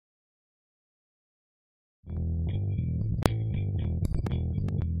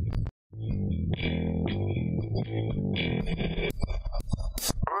This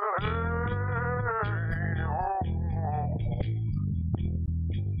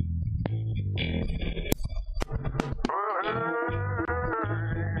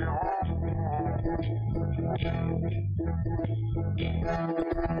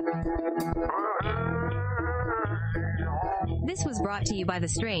was brought to you by the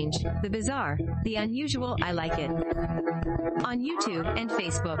strange, the bizarre, the unusual, I like it. On YouTube and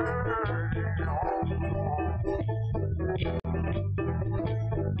Facebook.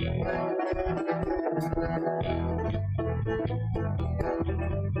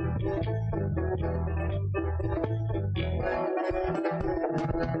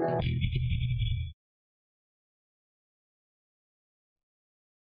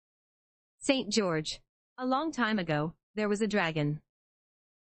 St. George. A long time ago, there was a dragon.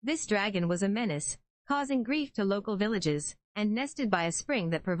 This dragon was a menace, causing grief to local villages, and nested by a spring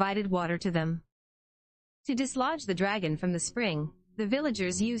that provided water to them. To dislodge the dragon from the spring, the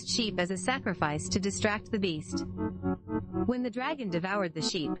villagers used sheep as a sacrifice to distract the beast. When the dragon devoured the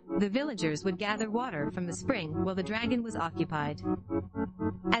sheep, the villagers would gather water from the spring while the dragon was occupied.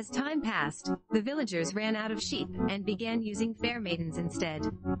 As time passed, the villagers ran out of sheep and began using fair maidens instead.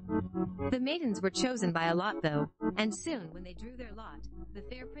 The maidens were chosen by a lot though, and soon when they drew their lot, the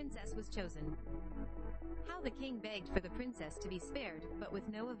fair princess was chosen. How the king begged for the princess to be spared, but with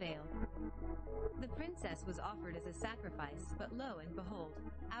no avail. The princess was offered as a sacrifice, but lo and behold,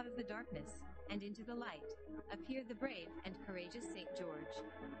 out of the darkness, and into the light, appeared the brave and courageous St. George.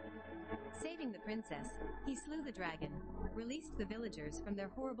 Saving the princess, he slew the dragon, released the villagers from their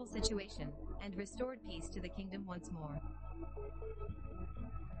horrible situation, and restored peace to the kingdom once more.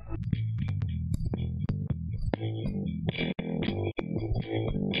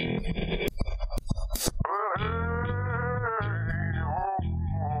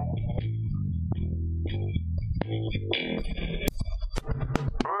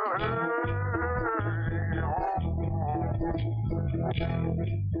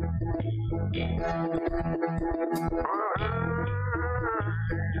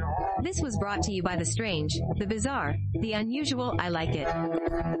 This was brought to you by the strange, the bizarre, the unusual, I like it.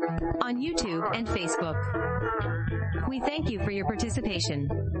 On YouTube and Facebook. We thank you for your participation.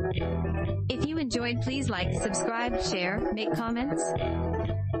 If you enjoyed, please like, subscribe, share, make comments.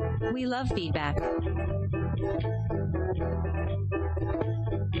 We love feedback.